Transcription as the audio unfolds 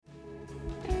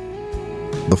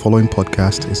The following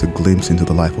podcast is a glimpse into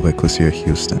the life of Ecclesia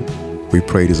Houston. We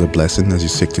pray it is a blessing as you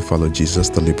seek to follow Jesus,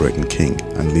 the liberating King,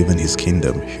 and live in his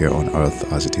kingdom here on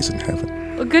earth as it is in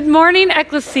heaven. Well, good morning,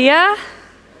 Ecclesia.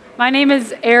 My name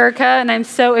is Ericka, and I'm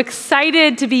so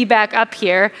excited to be back up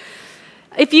here.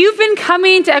 If you've been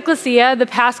coming to Ecclesia the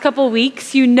past couple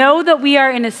weeks, you know that we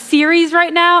are in a series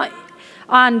right now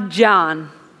on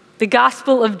John, the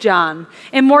Gospel of John,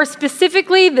 and more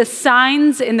specifically, the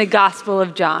signs in the Gospel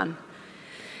of John.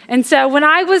 And so when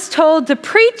I was told to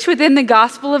preach within the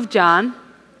Gospel of John,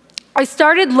 I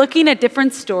started looking at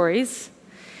different stories.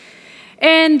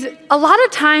 And a lot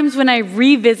of times when I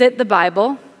revisit the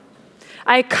Bible,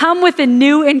 I come with a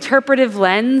new interpretive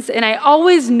lens, and I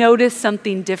always notice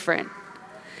something different.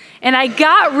 And I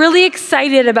got really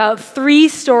excited about 3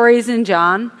 stories in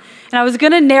John, and I was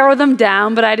going to narrow them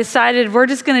down, but I decided we're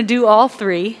just going to do all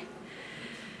 3.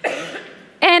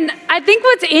 And I think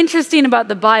what's interesting about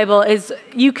the Bible is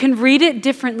you can read it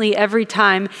differently every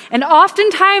time. And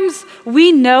oftentimes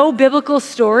we know biblical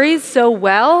stories so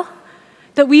well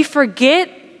that we forget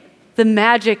the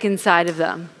magic inside of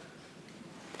them.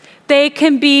 They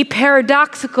can be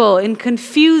paradoxical and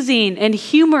confusing and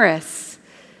humorous.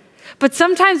 But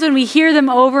sometimes when we hear them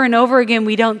over and over again,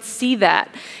 we don't see that.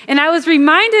 And I was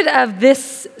reminded of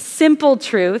this simple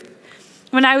truth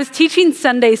when I was teaching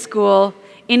Sunday school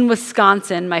in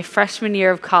Wisconsin, my freshman year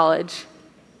of college.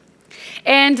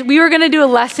 And we were going to do a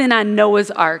lesson on Noah's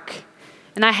Ark.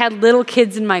 And I had little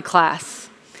kids in my class.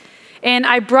 And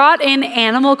I brought in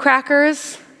animal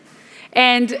crackers.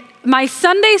 And my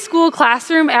Sunday school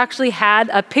classroom actually had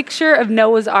a picture of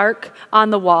Noah's Ark on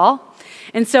the wall.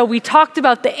 And so we talked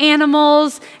about the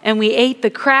animals and we ate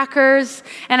the crackers.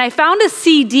 And I found a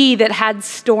CD that had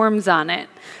storms on it.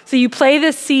 So you play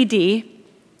this CD.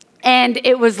 And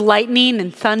it was lightning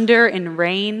and thunder and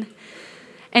rain.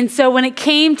 And so when it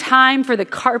came time for the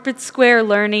carpet square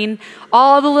learning,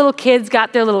 all the little kids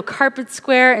got their little carpet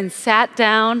square and sat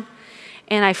down.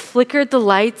 And I flickered the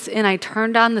lights and I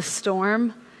turned on the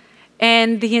storm.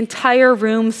 And the entire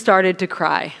room started to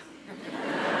cry.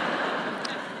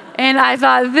 And I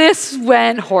thought, this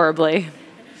went horribly.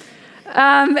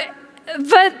 But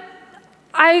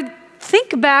I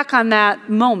think back on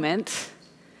that moment,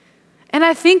 and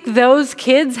I think those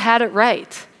kids had it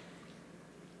right.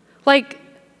 Like,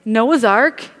 Noah's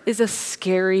Ark is a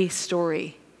scary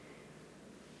story.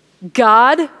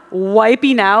 God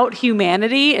wiping out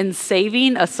humanity and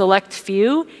saving a select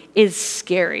few is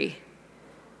scary.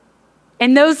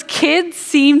 And those kids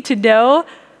seemed to know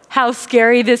how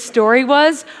scary this story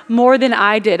was more than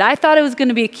I did. I thought it was going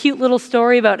to be a cute little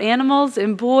story about animals,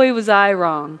 and boy, was I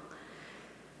wrong.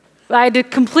 I had to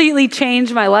completely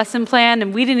change my lesson plan,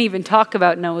 and we didn't even talk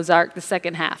about Noah's Ark the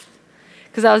second half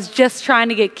because I was just trying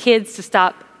to get kids to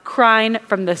stop crying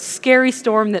from the scary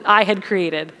storm that I had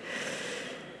created.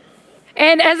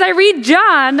 And as I read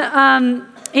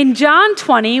John, in John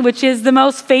 20, which is the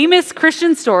most famous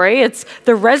Christian story, it's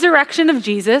the resurrection of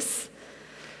Jesus,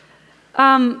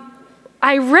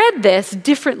 I read this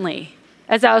differently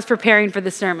as I was preparing for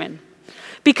the sermon.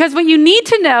 Because what you need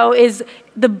to know is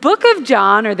the book of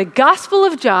John, or the Gospel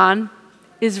of John,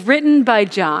 is written by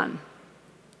John.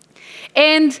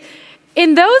 And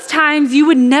in those times, you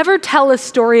would never tell a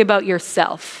story about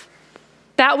yourself.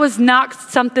 That was not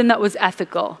something that was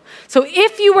ethical. So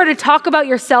if you were to talk about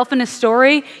yourself in a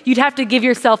story, you'd have to give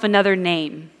yourself another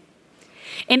name.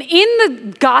 And in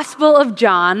the Gospel of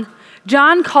John,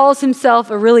 John calls himself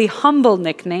a really humble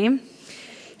nickname.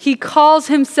 He calls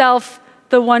himself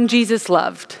the one Jesus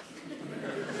loved.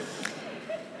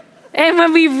 And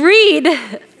when we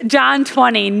read John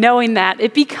 20, knowing that,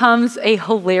 it becomes a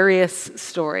hilarious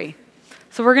story.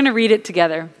 So we're going to read it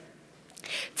together.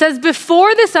 It says,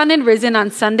 before the sun had risen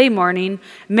on Sunday morning,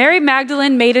 Mary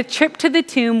Magdalene made a trip to the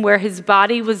tomb where his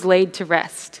body was laid to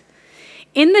rest.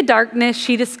 In the darkness,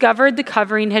 she discovered the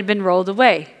covering had been rolled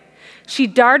away. She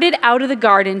darted out of the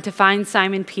garden to find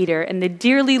Simon Peter and the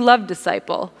dearly loved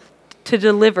disciple to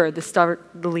deliver the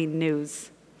startling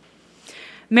news.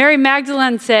 Mary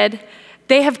Magdalene said,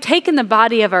 they have taken the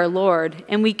body of our Lord,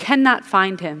 and we cannot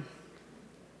find him.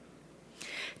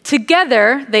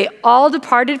 Together, they all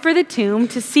departed for the tomb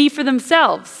to see for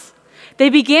themselves. They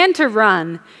began to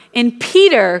run, and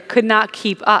Peter could not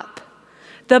keep up.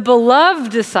 The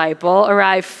beloved disciple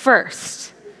arrived first,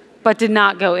 but did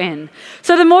not go in.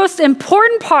 So the most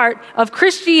important part of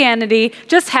Christianity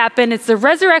just happened. It's the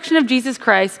resurrection of Jesus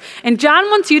Christ. And John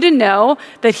wants you to know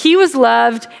that he was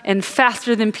loved and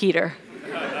faster than Peter.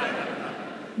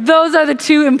 Those are the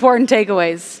 2 important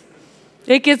takeaways.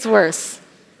 It gets worse.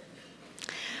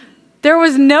 There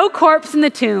was no corpse in the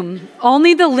tomb,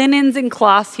 only the linens and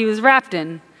cloths he was wrapped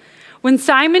in. When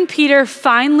Simon Peter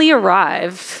finally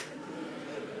arrived,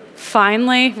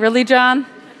 finally? Really, John?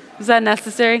 Was that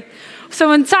necessary? So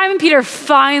when Simon Peter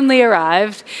finally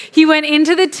arrived, he went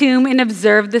into the tomb and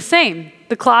observed the same.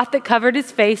 The cloth that covered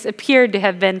his face appeared to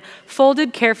have been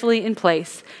folded carefully in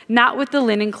place, not with the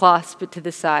linen cloths, but to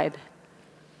the side.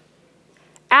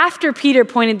 After Peter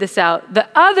pointed this out, the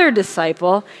other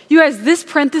disciple, you guys, this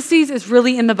parentheses is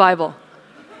really in the Bible,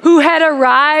 who had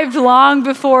arrived long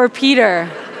before Peter,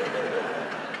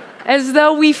 as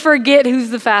though we forget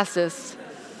who's the fastest,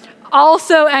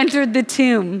 also entered the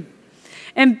tomb.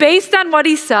 And based on what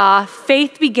he saw,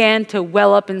 faith began to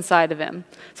well up inside of him.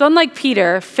 So unlike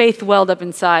Peter, faith welled up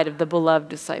inside of the beloved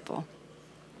disciple.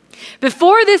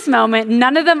 Before this moment,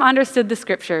 none of them understood the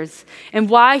scriptures and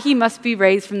why he must be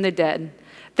raised from the dead.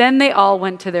 Then they all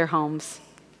went to their homes.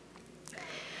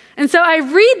 And so I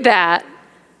read that,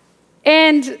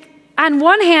 and on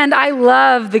one hand, I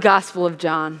love the Gospel of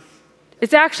John.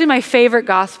 It's actually my favorite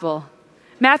gospel.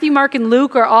 Matthew, Mark, and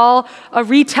Luke are all a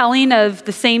retelling of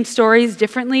the same stories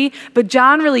differently, but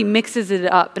John really mixes it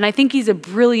up, and I think he's a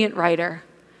brilliant writer.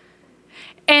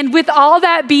 And with all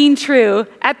that being true,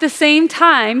 at the same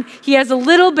time, he has a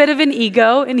little bit of an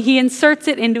ego, and he inserts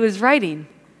it into his writing.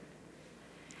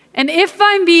 And if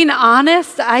I'm being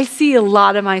honest, I see a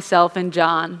lot of myself in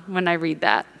John when I read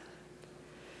that.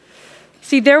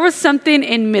 See, there was something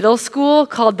in middle school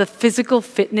called the physical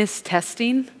fitness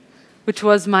testing, which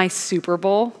was my Super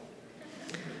Bowl.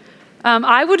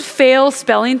 I would fail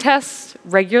spelling tests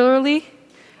regularly,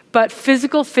 but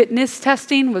physical fitness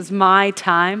testing was my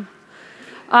time.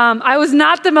 I was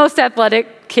not the most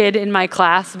athletic kid in my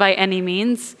class by any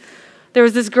means. There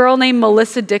was this girl named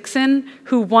Melissa Dixon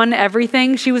who won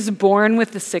everything. She was born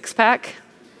with a six-pack.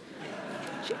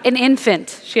 An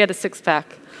infant, she had a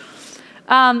six-pack.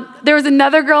 There was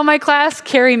another girl in my class,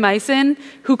 Carrie Myson,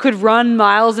 who could run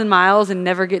miles and miles and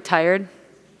never get tired.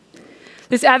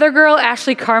 This other girl,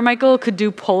 Ashley Carmichael, could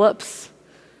do pull-ups.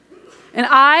 And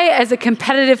I, as a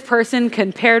competitive person,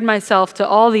 compared myself to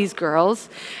all these girls.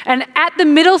 And at the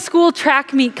middle school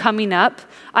track meet coming up,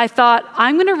 I thought,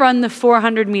 I'm going to run the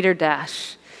 400-meter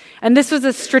dash. And this was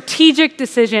a strategic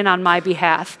decision on my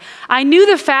behalf. I knew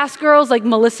the fast girls like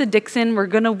Melissa Dixon were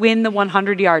going to win the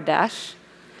 100-yard dash.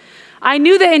 I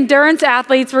knew the endurance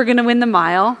athletes were going to win the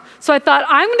mile, so I thought,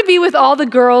 I'm going to be with all the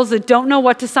girls that don't know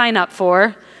what to sign up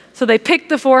for, so they picked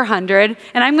the 400,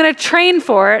 and I'm going to train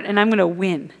for it, and I'm going to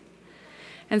win.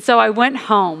 And so I went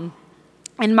home,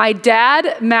 and my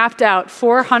dad mapped out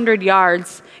 400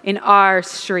 yards in our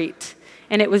street,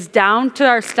 and it was down to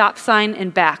our stop sign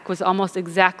and back, was almost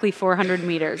exactly 400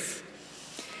 meters.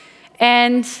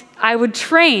 And I would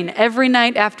train every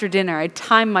night after dinner. I'd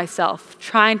time myself,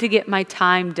 trying to get my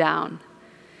time down.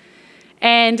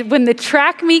 And when the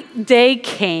track meet day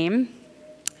came,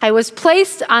 I was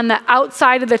placed on the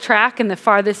outside of the track in the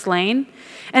farthest lane.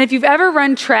 And if you've ever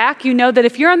run track, you know that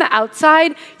if you're on the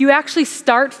outside, you actually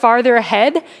start farther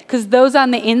ahead because those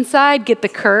on the inside get the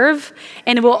curve,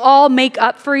 and it will all make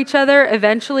up for each other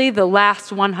eventually the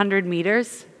last 100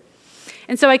 meters.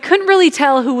 And so I couldn't really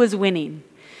tell who was winning.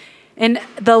 And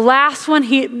the last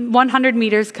 100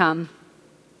 meters come,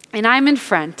 and I'm in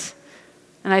front,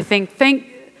 and I think,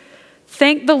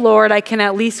 thank the Lord I can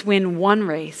at least win one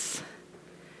race.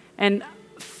 And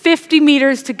 50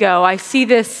 meters to go, I see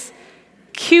this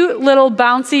cute little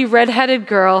bouncy redheaded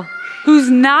girl who's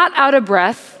not out of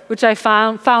breath, which I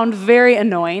found very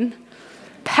annoying,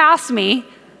 pass me.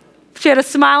 She had a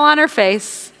smile on her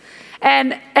face.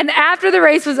 And after the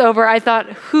race was over, I thought,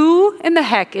 who in the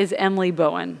heck is Emily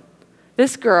Bowen?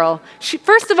 This girl,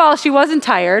 first of all, she wasn't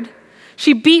tired.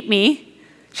 She beat me.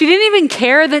 She didn't even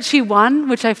care that she won,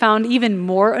 which I found even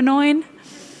more annoying.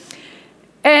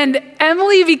 And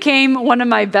Emily became one of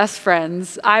my best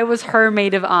friends. I was her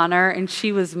maid of honor, and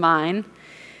she was mine.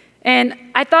 And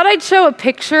I thought I'd show a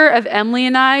picture of Emily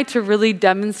and I to really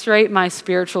demonstrate my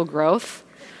spiritual growth.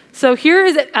 So here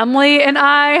is Emily and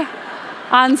I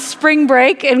on spring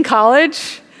break in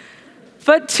college.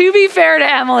 But to be fair to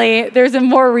Emily, there's a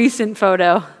more recent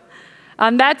photo.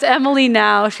 That's Emily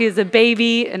now. She has a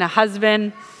baby and a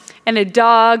husband and a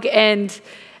dog, and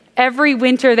every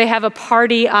winter they have a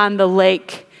party on the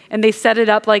lake, and they set it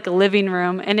up like a living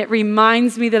room, and it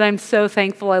reminds me that I'm so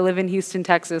thankful I live in Houston,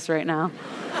 Texas right now.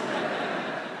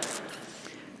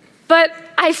 But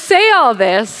I say all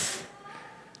this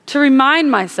to remind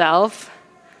myself,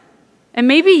 and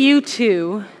maybe you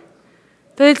too,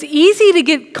 that it's easy to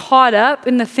get caught up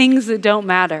in the things that don't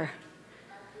matter.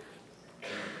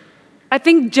 I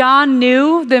think John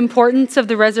knew the importance of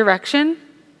the resurrection,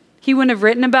 He wouldn't have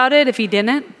written about it if he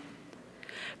didn't.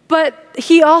 But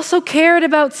he also cared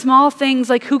about small things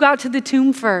like who got to the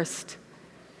tomb first.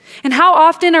 And how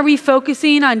often are we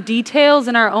focusing on details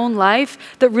in our own life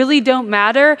that really don't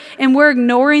matter, and we're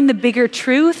ignoring the bigger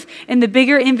truth and the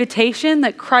bigger invitation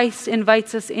that Christ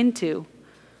invites us into?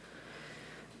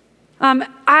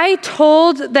 I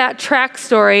told that track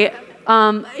story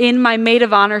in my maid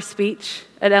of honor speech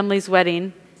at Emily's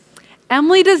wedding.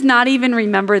 Emily does not even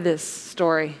remember this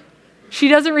story. She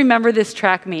doesn't remember this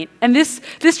track meet. And this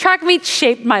track meet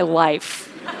shaped my life,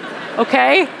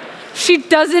 okay? She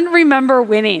doesn't remember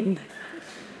winning.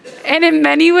 And in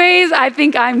many ways, I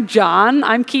think I'm John.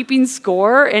 I'm keeping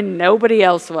score, and nobody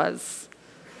else was.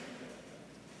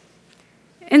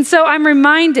 And so I'm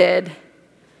reminded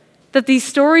that these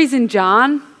stories in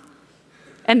John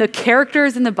and the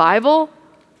characters in the Bible,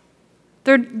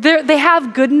 they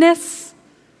have goodness,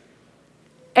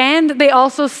 and they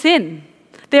also sin.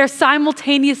 They are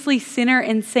simultaneously sinner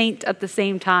and saint at the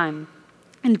same time.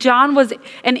 And John was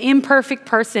an imperfect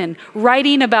person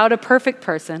writing about a perfect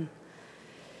person.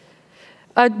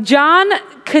 John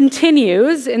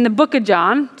continues in the book of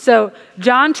John. So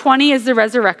John 20 is the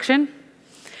resurrection.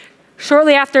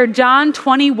 Shortly after, John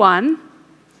 21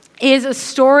 is a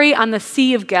story on the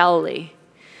Sea of Galilee.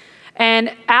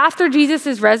 And after Jesus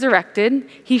is resurrected,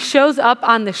 he shows up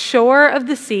on the shore of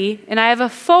the sea. And I have a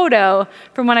photo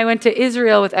from when I went to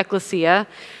Israel with Ecclesia.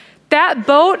 That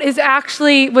boat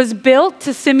was built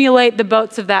to simulate the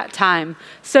boats of that time.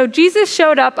 So Jesus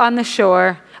showed up on the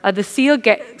shore of the Sea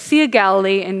of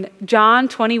Galilee in John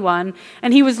 21,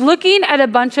 and he was looking at a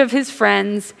bunch of his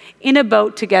friends in a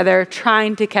boat together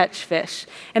trying to catch fish.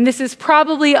 And this is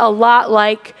probably a lot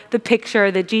like the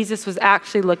picture that Jesus was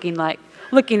actually looking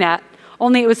at,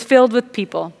 only it was filled with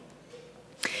people.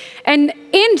 And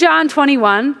in John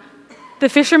 21, the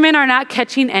fishermen are not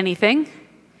catching anything.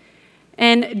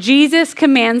 And Jesus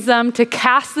commands them to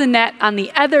cast the net on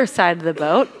the other side of the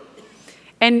boat.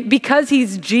 And because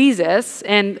he's Jesus,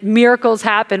 and miracles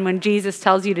happen when Jesus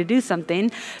tells you to do something,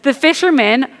 the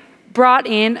fishermen brought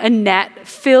in a net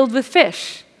filled with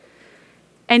fish.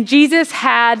 And Jesus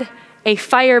had a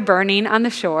fire burning on the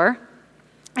shore,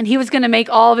 and he was going to make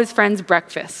all of his friends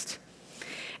breakfast.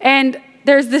 And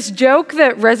there's this joke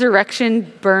that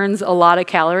resurrection burns a lot of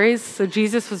calories. So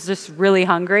Jesus was just really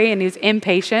hungry, and he was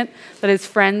impatient that his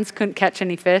friends couldn't catch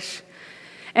any fish.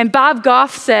 And Bob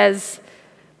Goff says,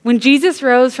 when Jesus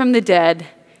rose from the dead,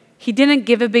 he didn't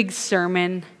give a big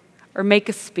sermon or make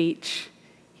a speech.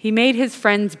 He made his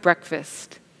friends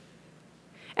breakfast.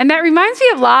 And that reminds me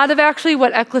a lot of actually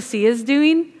what Ecclesia is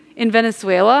doing in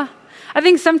Venezuela. I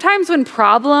think sometimes when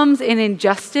problems and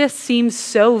injustice seem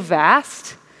so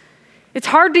vast, it's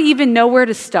hard to even know where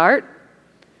to start.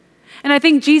 And I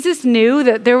think Jesus knew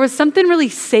that there was something really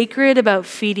sacred about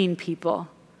feeding people.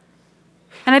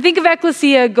 And I think of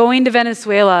Ecclesia going to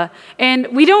Venezuela, and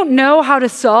we don't know how to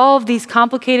solve these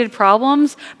complicated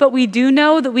problems, but we do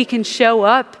know that we can show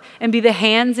up and be the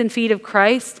hands and feet of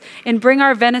Christ and bring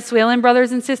our Venezuelan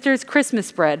brothers and sisters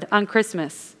Christmas bread on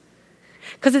Christmas.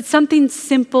 Because it's something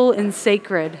simple and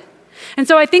sacred. And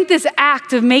so I think this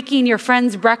act of making your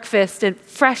friends breakfast and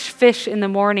fresh fish in the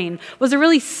morning was a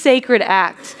really sacred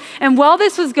act. And while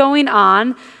this was going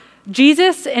on,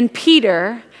 Jesus and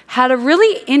Peter had a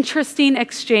really interesting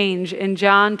exchange in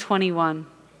John 21.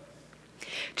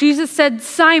 Jesus said,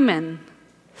 "Simon,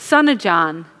 son of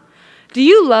John, do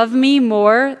you love me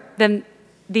more than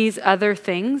these other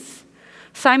things?"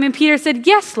 Simon Peter said,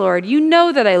 "Yes, Lord, you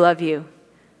know that I love you."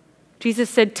 Jesus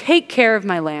said, "Take care of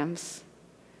my lambs."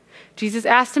 Jesus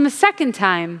asked him a second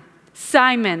time,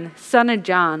 "Simon, son of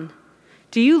John,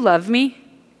 do you love me?"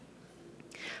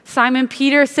 Simon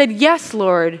Peter said, "Yes,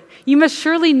 Lord, you must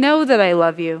surely know that I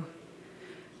love you."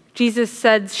 Jesus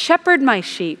said, "Shepherd my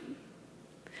sheep."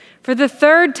 For the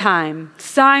third time,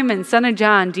 "Simon, son of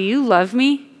John, do you love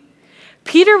me?"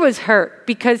 Peter was hurt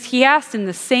because he asked him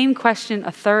the same question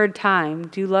a third time,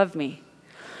 "Do you love me?"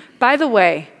 By the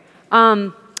way,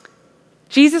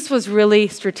 Jesus was really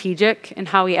strategic in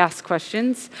how he asked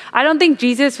questions. I don't think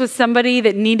Jesus was somebody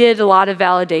that needed a lot of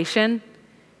validation.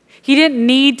 He didn't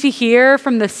need to hear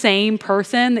from the same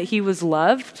person that he was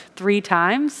loved 3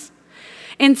 times.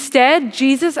 Instead,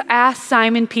 Jesus asked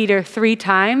Simon Peter 3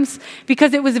 times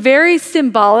because it was very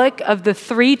symbolic of the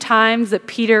 3 times that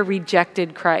Peter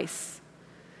rejected Christ.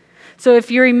 So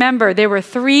if you remember, there were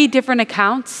 3 different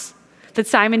accounts that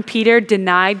Simon Peter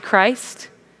denied Christ.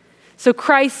 So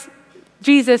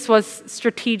Jesus was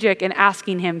strategic in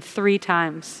asking him 3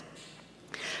 times.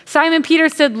 Simon Peter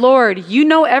said, "Lord, you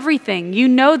know everything. You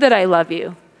know that I love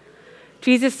you."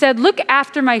 Jesus said, "Look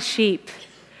after my sheep.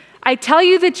 I tell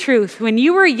you the truth, when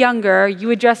you were younger, you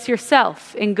would dress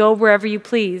yourself and go wherever you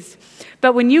please.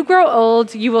 But when you grow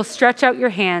old, you will stretch out your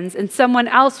hands, and someone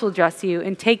else will dress you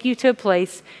and take you to a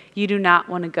place you do not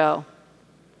want to go.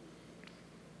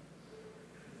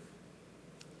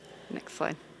 Next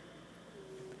slide.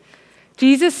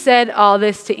 Jesus said all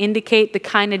this to indicate the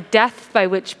kind of death by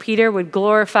which Peter would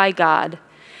glorify God.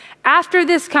 After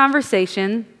this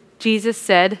conversation, Jesus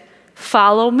said,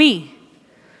 "Follow me."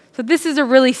 So this is a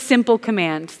really simple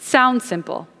command. Sounds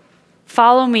simple.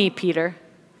 Follow me, Peter.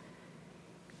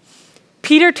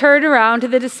 Peter turned around to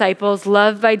the disciples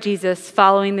loved by Jesus,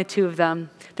 following the two of them.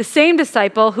 The same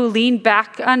disciple who leaned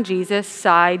back on Jesus'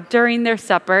 side during their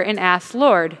supper and asked,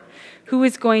 "Lord, who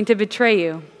is going to betray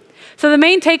you?" So the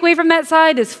main takeaway from that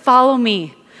side is follow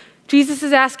me. Jesus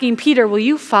is asking Peter, will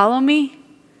you follow me?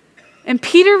 And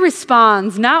Peter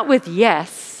responds not with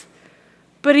yes,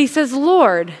 but he says,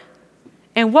 Lord,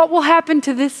 and what will happen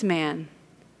to this man?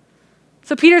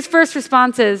 So Peter's first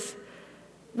response is,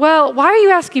 well, why are you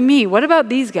asking me? What about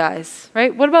these guys,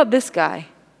 right? What about this guy?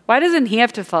 Why doesn't he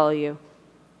have to follow you?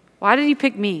 Why did he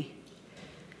pick me?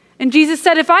 And Jesus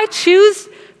said, if I choose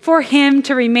for him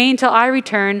to remain till I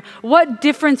return, what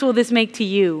difference will this make to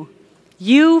you?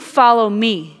 You follow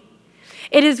me.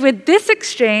 It is with this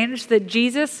exchange that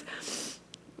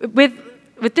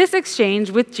with this exchange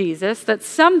with Jesus that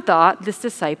some thought this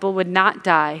disciple would not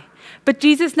die. But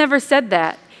Jesus never said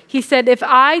that. He said, if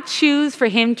I choose for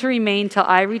him to remain till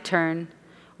I return,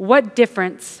 what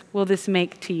difference will this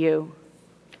make to you?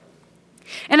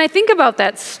 And I think about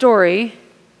that story,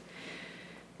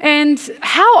 and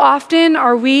how often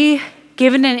are we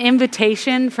given an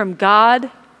invitation from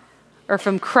God or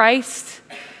from Christ,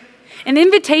 an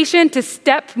invitation to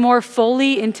step more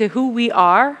fully into who we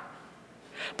are,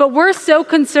 but we're so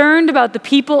concerned about the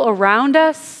people around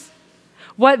us,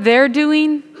 what they're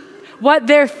doing, what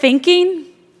they're thinking,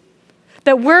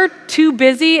 that we're too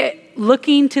busy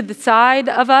looking to the side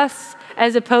of us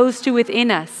as opposed to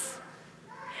within us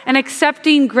and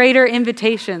accepting greater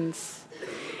invitations.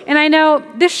 And I know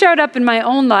this showed up in my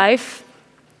own life.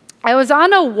 I was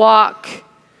on a walk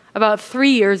about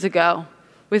 3 years ago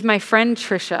with my friend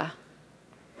Trisha.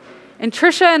 And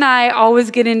Trisha and I always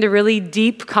get into really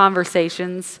deep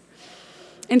conversations.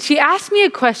 And she asked me a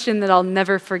question that I'll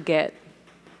never forget.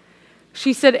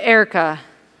 She said, Ericka,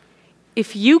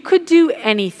 if you could do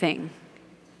anything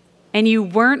and you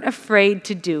weren't afraid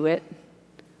to do it,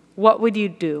 what would you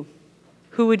do?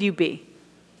 Who would you be?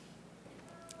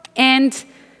 And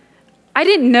I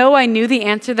didn't know I knew the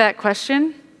answer to that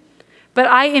question, but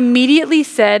I immediately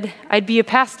said I'd be a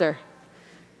pastor.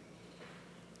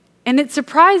 And it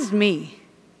surprised me.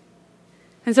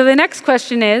 And so the next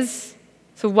question is,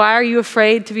 so why are you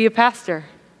afraid to be a pastor?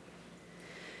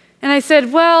 And I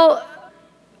said, well,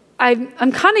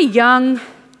 I'm kind of young.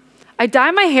 I dye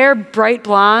my hair bright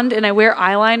blonde and I wear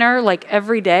eyeliner like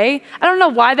every day. I don't know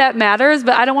why that matters,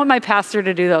 but I don't want my pastor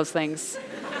to do those things.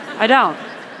 I don't.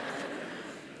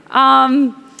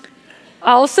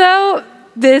 Also,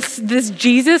 this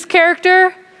Jesus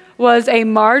character was a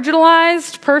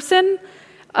marginalized person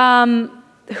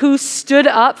who stood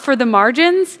up for the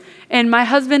margins, and my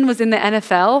husband was in the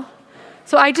NFL.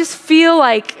 So I just feel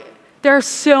like there are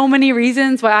so many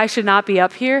reasons why I should not be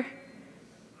up here.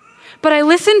 But I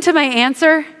listened to my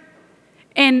answer,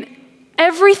 and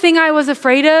everything I was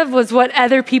afraid of was what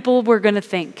other people were going to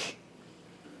think.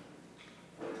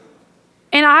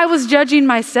 And I was judging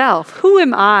myself. Who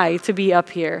am I to be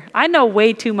up here? I know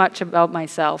way too much about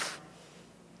myself,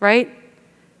 right?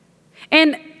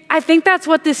 And I think that's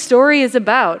what this story is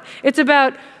about. It's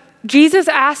about Jesus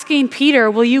asking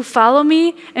Peter, will you follow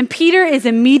me? And Peter is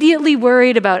immediately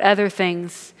worried about other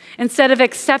things instead of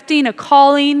accepting a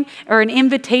calling or an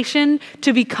invitation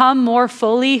to become more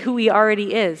fully who he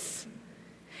already is.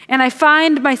 And I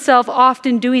find myself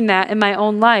often doing that in my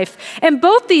own life. And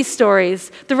both these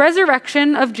stories, the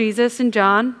resurrection of Jesus in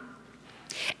John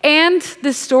and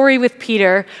the story with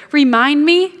Peter, remind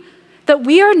me that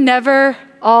we are never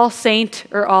all saint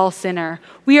or all sinner.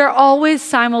 We are always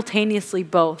simultaneously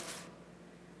both.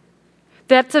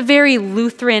 That's a very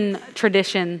Lutheran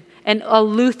tradition and a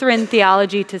Lutheran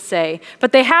theology to say.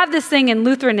 But they have this thing in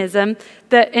Lutheranism,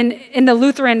 that in the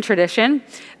Lutheran tradition,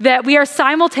 that we are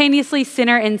simultaneously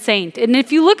sinner and saint. And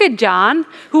if you look at John,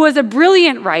 who was a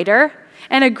brilliant writer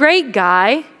and a great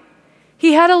guy,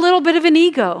 he had a little bit of an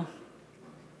ego.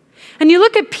 And you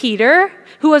look at Peter,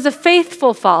 who was a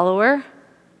faithful follower,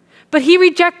 but he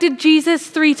rejected Jesus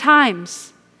 3 times.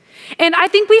 And I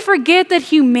think we forget that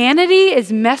humanity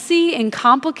is messy and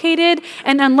complicated,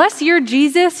 and unless you're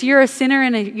Jesus, you're a sinner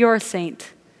and you're a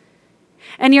saint.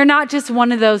 And you're not just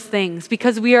one of those things,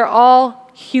 because we are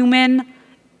all human.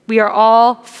 We are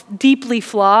all deeply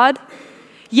flawed,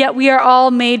 yet we are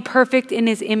all made perfect in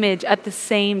his image at the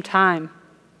same time.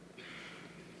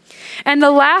 And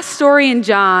the last story in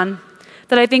John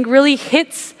that I think really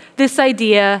hits this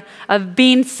idea of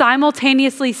being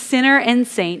simultaneously sinner and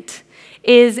saint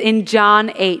is in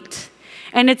John 8.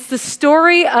 And it's the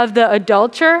story of the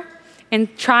adulterer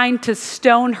and trying to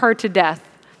stone her to death.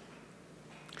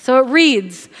 So it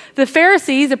reads, the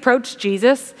Pharisees approached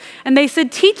Jesus and they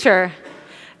said, "Teacher,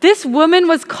 this woman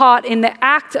was caught in the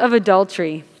act of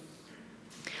adultery.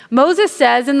 Moses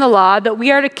says in the law that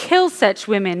we are to kill such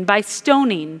women by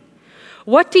stoning.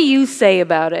 What do you say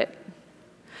about it?"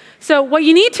 So what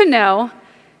you need to know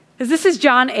is this is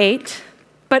John 8,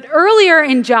 but earlier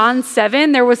in John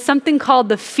 7, there was something called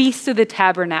the Feast of the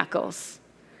Tabernacles.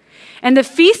 And the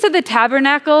Feast of the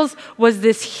Tabernacles was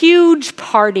this huge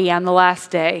party on the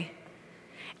last day.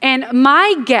 And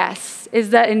my guess is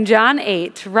that in John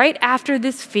 8, right after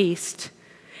this feast,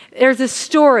 there's a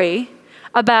story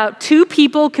about two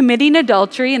people committing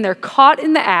adultery, and they're caught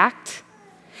in the act,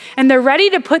 and they're ready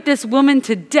to put this woman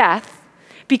to death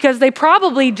because they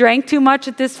probably drank too much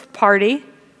at this party,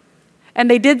 and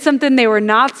they did something they were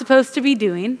not supposed to be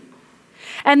doing.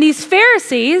 And these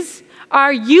Pharisees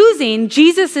are using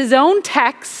Jesus' own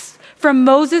texts from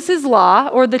Moses' law,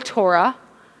 or the Torah,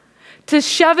 to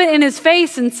shove it in his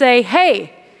face and say,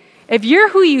 hey, if you're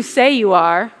who you say you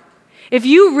are, if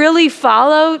you really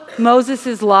follow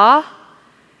Moses' law,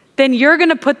 then you're going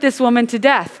to put this woman to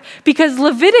death. Because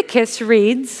Leviticus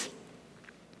reads,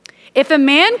 if a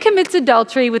man commits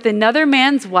adultery with another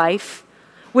man's wife,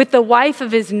 with the wife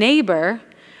of his neighbor,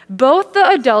 both the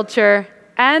adulterer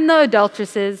and the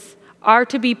adulteresses are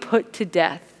to be put to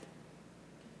death.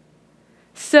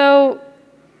 So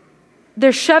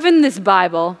they're shoving this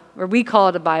Bible, or we call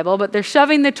it a Bible, but they're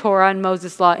shoving the Torah and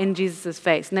Moses' law in Jesus'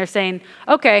 face. And they're saying,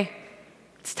 okay,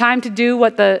 it's time to do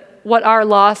what our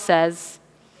law says.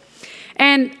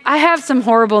 And I have some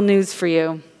horrible news for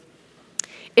you.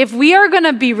 If we are going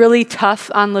to be really tough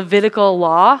on Levitical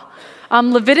law,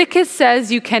 Leviticus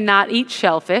says you cannot eat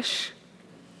shellfish.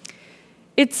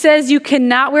 It says you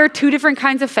cannot wear two different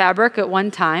kinds of fabric at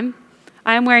one time.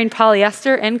 I'm wearing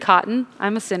polyester and cotton.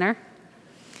 I'm a sinner.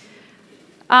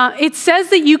 It says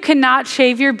that you cannot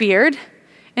shave your beard.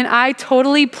 And I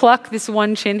totally pluck this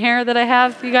one chin hair that I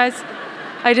have, you guys.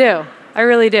 I do. I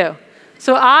really do.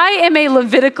 So I am a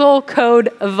Levitical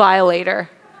code violator.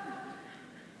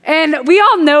 And we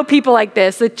all know people like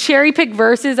this, that cherry pick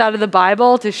verses out of the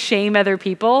Bible to shame other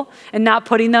people and not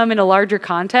putting them in a larger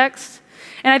context.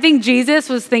 And I think Jesus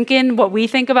was thinking what we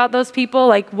think about those people,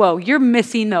 like, whoa, you're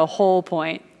missing the whole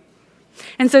point.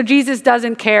 And so Jesus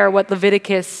doesn't care what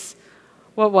Leviticus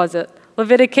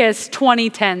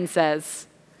 20:10 says.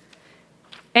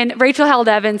 And Rachel Held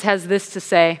Evans has this to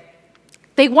say.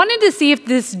 They wanted to see if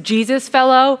this Jesus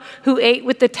fellow who ate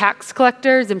with the tax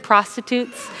collectors and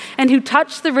prostitutes and who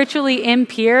touched the ritually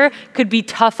impure could be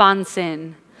tough on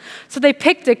sin. So they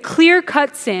picked a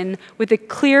clear-cut sin with a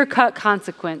clear-cut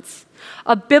consequence,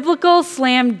 a biblical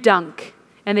slam dunk,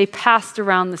 and they passed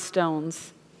around the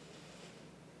stones.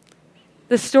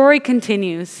 The story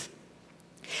continues.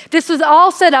 This was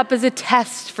all set up as a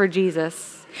test for Jesus.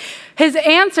 His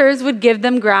answers would give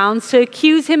them grounds to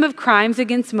accuse him of crimes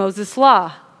against Moses'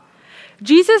 law.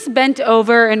 Jesus bent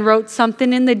over and wrote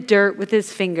something in the dirt with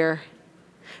his finger.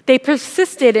 They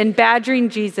persisted in badgering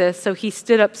Jesus, so he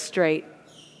stood up straight.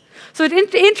 So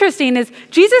what's interesting is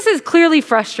Jesus is clearly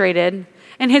frustrated,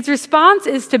 and his response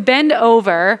is to bend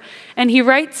over, and he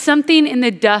writes something in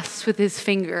the dust with his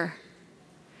finger.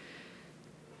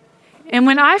 And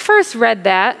when I first read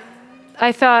that,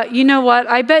 I thought, you know what?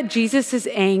 I bet Jesus is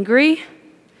angry,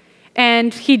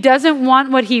 and he doesn't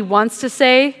want what he wants to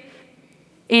say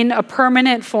in a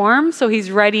permanent form, so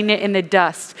he's writing it in the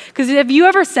dust. Because have you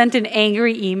ever sent an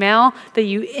angry email that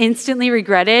you instantly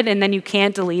regretted and then you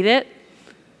can't delete it?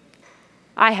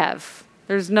 I have.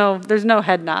 There's no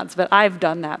head nods, but I've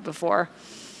done that before.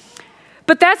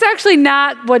 But that's actually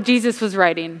not what Jesus was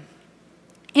writing.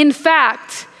 In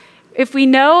fact, if we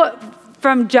know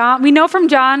from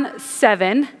John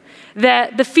 7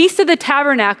 that the Feast of the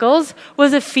Tabernacles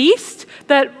was a feast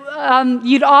that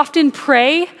you'd often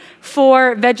pray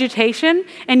for vegetation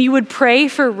and you would pray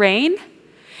for rain.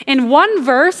 And one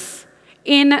verse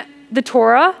in the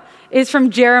Torah is from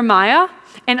Jeremiah.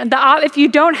 And if you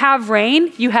don't have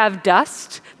rain, you have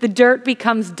dust. The dirt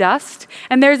becomes dust.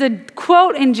 And there's a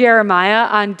quote in Jeremiah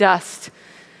on dust.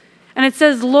 And it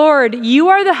says, "Lord, you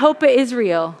are the hope of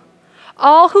Israel.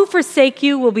 All who forsake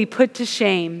you will be put to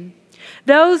shame.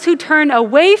 Those who turn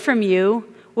away from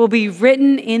you will be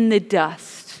written in the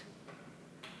dust.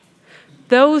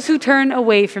 Those who turn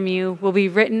away from you will be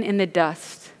written in the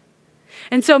dust.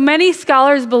 And so many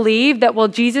scholars believe that while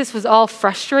Jesus was all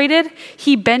frustrated,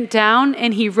 he bent down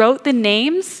and he wrote the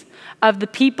names of the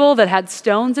people that had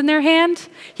stones in their hand.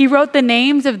 He wrote the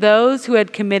names of those who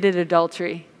had committed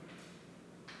adultery.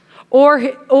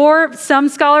 Or some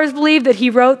scholars believe that he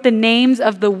wrote the names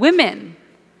of the women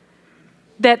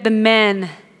that the men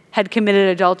had committed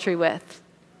adultery with.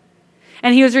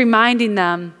 And he was reminding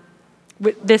them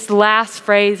with this last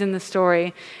phrase in the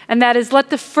story, and that is, let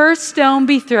the first stone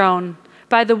be thrown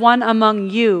by the one among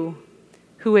you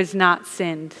who has not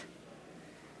sinned.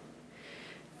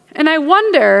 And I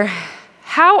wonder,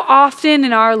 how often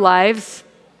in our lives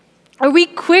are we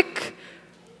quick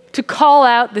to call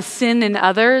out the sin in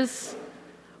others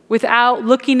without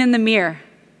looking in the mirror?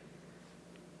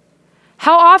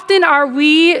 How often are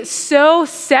we so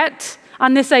set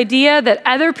on this idea that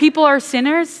other people are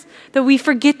sinners that we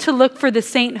forget to look for the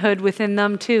sainthood within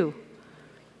them too?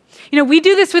 We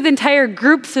do this with entire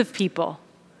groups of people,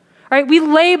 right? We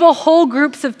label whole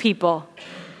groups of people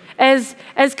as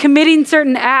committing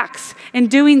certain acts and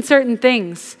doing certain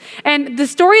things. And the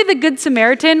story of the Good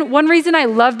Samaritan, one reason I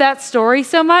love that story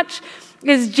so much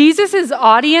is Jesus'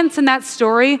 audience in that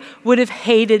story would have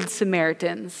hated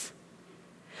Samaritans.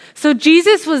 So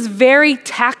Jesus was very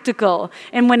tactical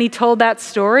in when he told that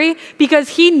story because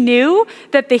he knew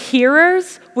that the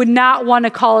hearers would not want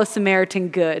to call a Samaritan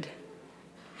good.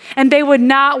 And they would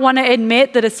not want to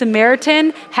admit that a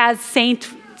Samaritan has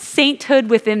sainthood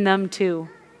within them too.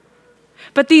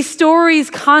 But these stories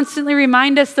constantly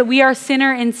remind us that we are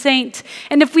sinner and saint.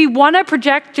 And if we want to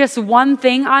project just one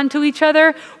thing onto each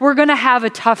other, we're going to have a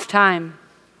tough time.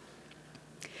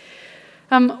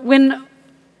 When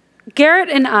Garrett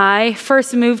and I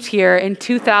first moved here in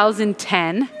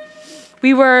 2010,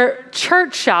 we were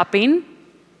church shopping,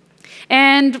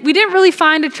 and we didn't really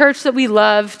find a church that we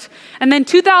loved. And then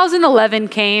 2011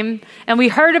 came, and we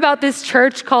heard about this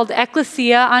church called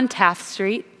Ecclesia on Taft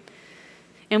Street.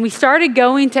 And we started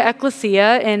going to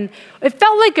Ecclesia, and it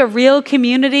felt like a real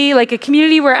community, like a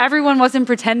community where everyone wasn't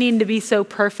pretending to be so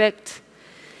perfect.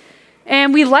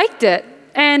 And we liked it.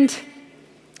 And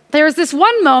there was this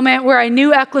one moment where I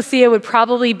knew Ecclesia would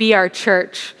probably be our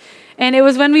church. And it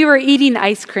was when we were eating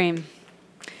ice cream.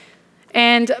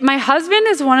 And my husband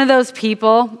is one of those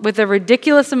people with a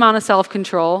ridiculous amount of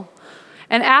self-control.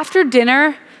 And after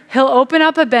dinner, he'll open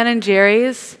up a Ben &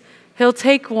 Jerry's, he'll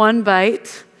take one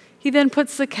bite, he then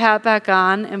puts the cap back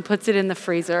on and puts it in the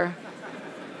freezer.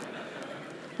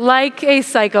 Like a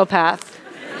psychopath.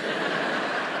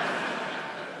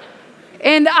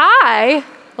 And I,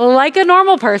 like a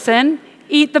normal person,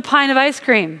 eat the pint of ice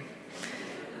cream.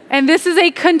 And this is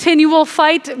a continual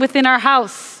fight within our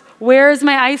house. Where is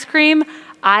my ice cream?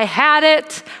 I had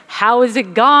it. How is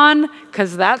it gone?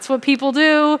 Because that's what people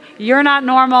do. You're not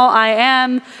normal. I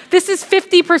am. This is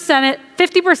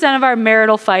 50% of our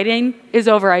marital fighting is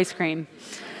over ice cream.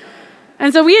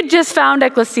 And so we had just found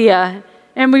Ecclesia,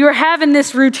 and we were having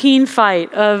this routine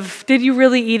fight of, did you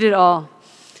really eat it all?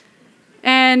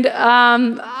 And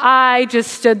I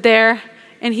just stood there,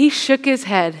 and he shook his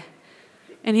head,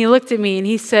 and he looked at me, and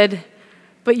he said,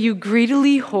 but you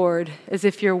greedily hoard as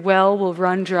if your well will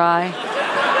run dry.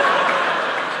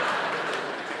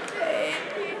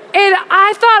 And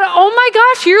I thought, oh my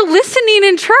gosh, you're listening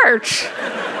in church.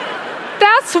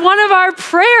 That's one of our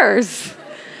prayers.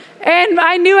 And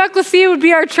I knew Ecclesia would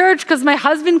be our church because my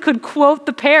husband could quote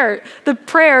the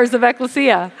prayers of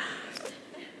Ecclesia.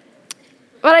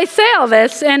 But I say all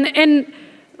this, and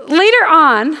later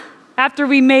on, after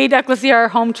we made Ecclesia our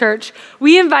home church,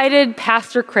 we invited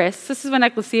Pastor Chris. This is when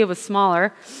Ecclesia was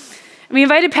smaller. And we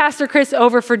invited Pastor Chris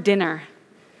over for dinner.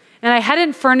 And I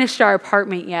hadn't furnished our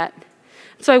apartment yet.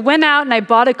 So I went out and I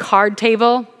bought a card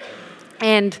table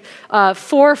and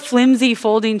 4 flimsy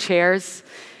folding chairs.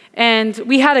 And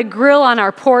we had a grill on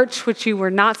our porch, which we were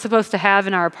not supposed to have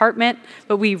in our apartment,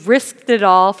 but we risked it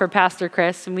all for Pastor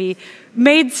Chris. And we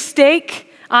made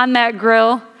steak on that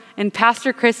grill, and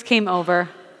Pastor Chris came over.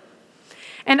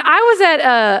 And I was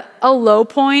at a low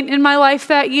point in my life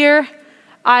that year.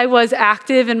 I was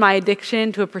active in my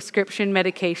addiction to a prescription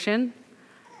medication.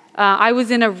 I was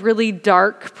in a really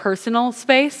dark personal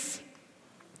space.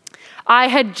 I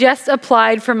had just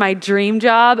applied for my dream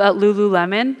job at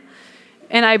Lululemon,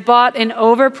 and I bought an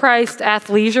overpriced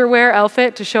athleisure wear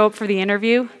outfit to show up for the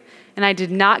interview, and I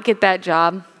did not get that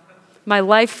job. My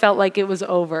life felt like it was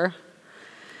over.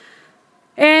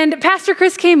 And Pastor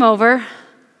Chris came over,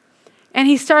 and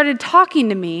he started talking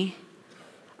to me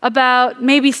about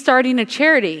maybe starting a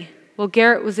charity. Well,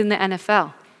 Garrett was in the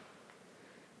NFL.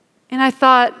 And I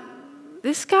thought,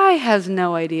 this guy has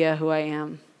no idea who I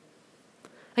am.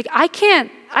 Like, I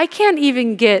can't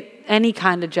even get any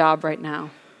kind of job right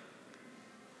now.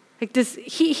 Like this,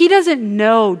 he doesn't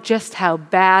know just how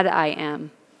bad I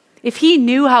am. If he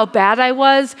knew how bad I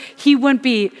was, he wouldn't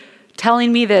be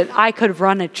telling me that I could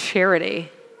run a charity.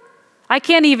 I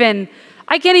can't even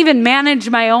manage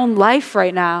my own life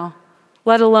right now,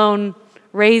 let alone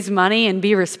raise money and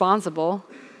be responsible.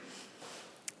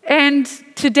 And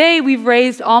today we've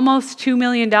raised almost $2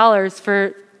 million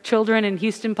for children in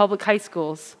Houston public high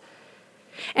schools.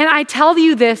 And I tell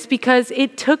you this because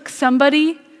it took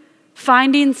somebody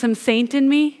finding some saint in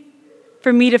me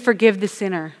for me to forgive the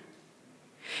sinner.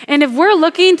 And if we're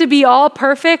looking to be all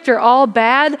perfect or all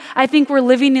bad, I think we're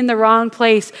living in the wrong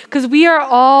place, because we are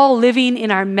all living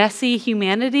in our messy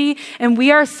humanity, and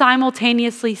we are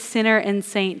simultaneously sinner and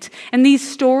saint. And these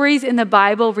stories in the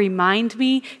Bible remind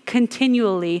me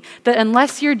continually that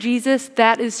unless you're Jesus,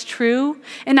 that is true.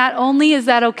 And not only is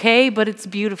that okay, but it's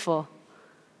beautiful.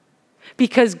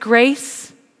 Because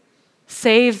grace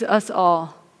saves us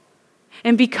all.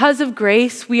 And because of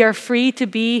grace, we are free to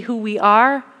be who we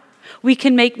are. We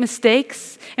can make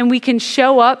mistakes, and we can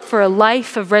show up for a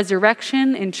life of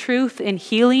resurrection and truth and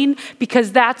healing,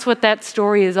 because that's what that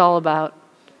story is all about.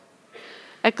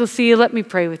 Ecclesia, let me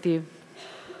pray with you.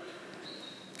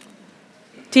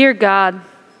 Dear God,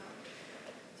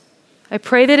 I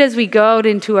pray that as we go out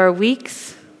into our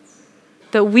weeks,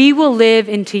 that we will live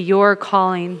into your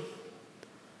calling.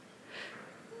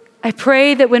 I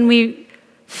pray that when we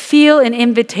feel an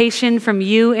invitation from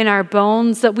you in our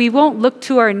bones, that we won't look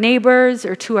to our neighbors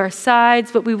or to our sides,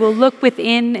 but we will look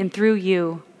within and through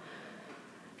you.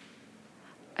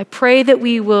 I pray that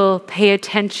we will pay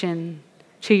attention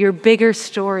to your bigger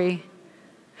story,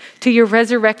 to your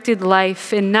resurrected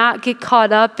life, and not get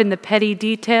caught up in the petty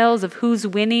details of who's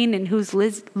winning and who's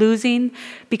losing,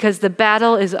 because the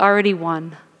battle is already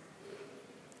won.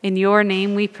 In your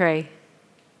name we pray.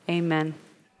 Amen.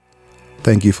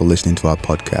 Thank you for listening to our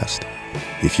podcast.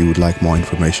 If you would like more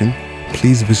information,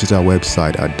 please visit our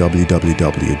website at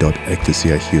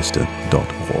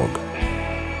www.ecclesiahouston.org.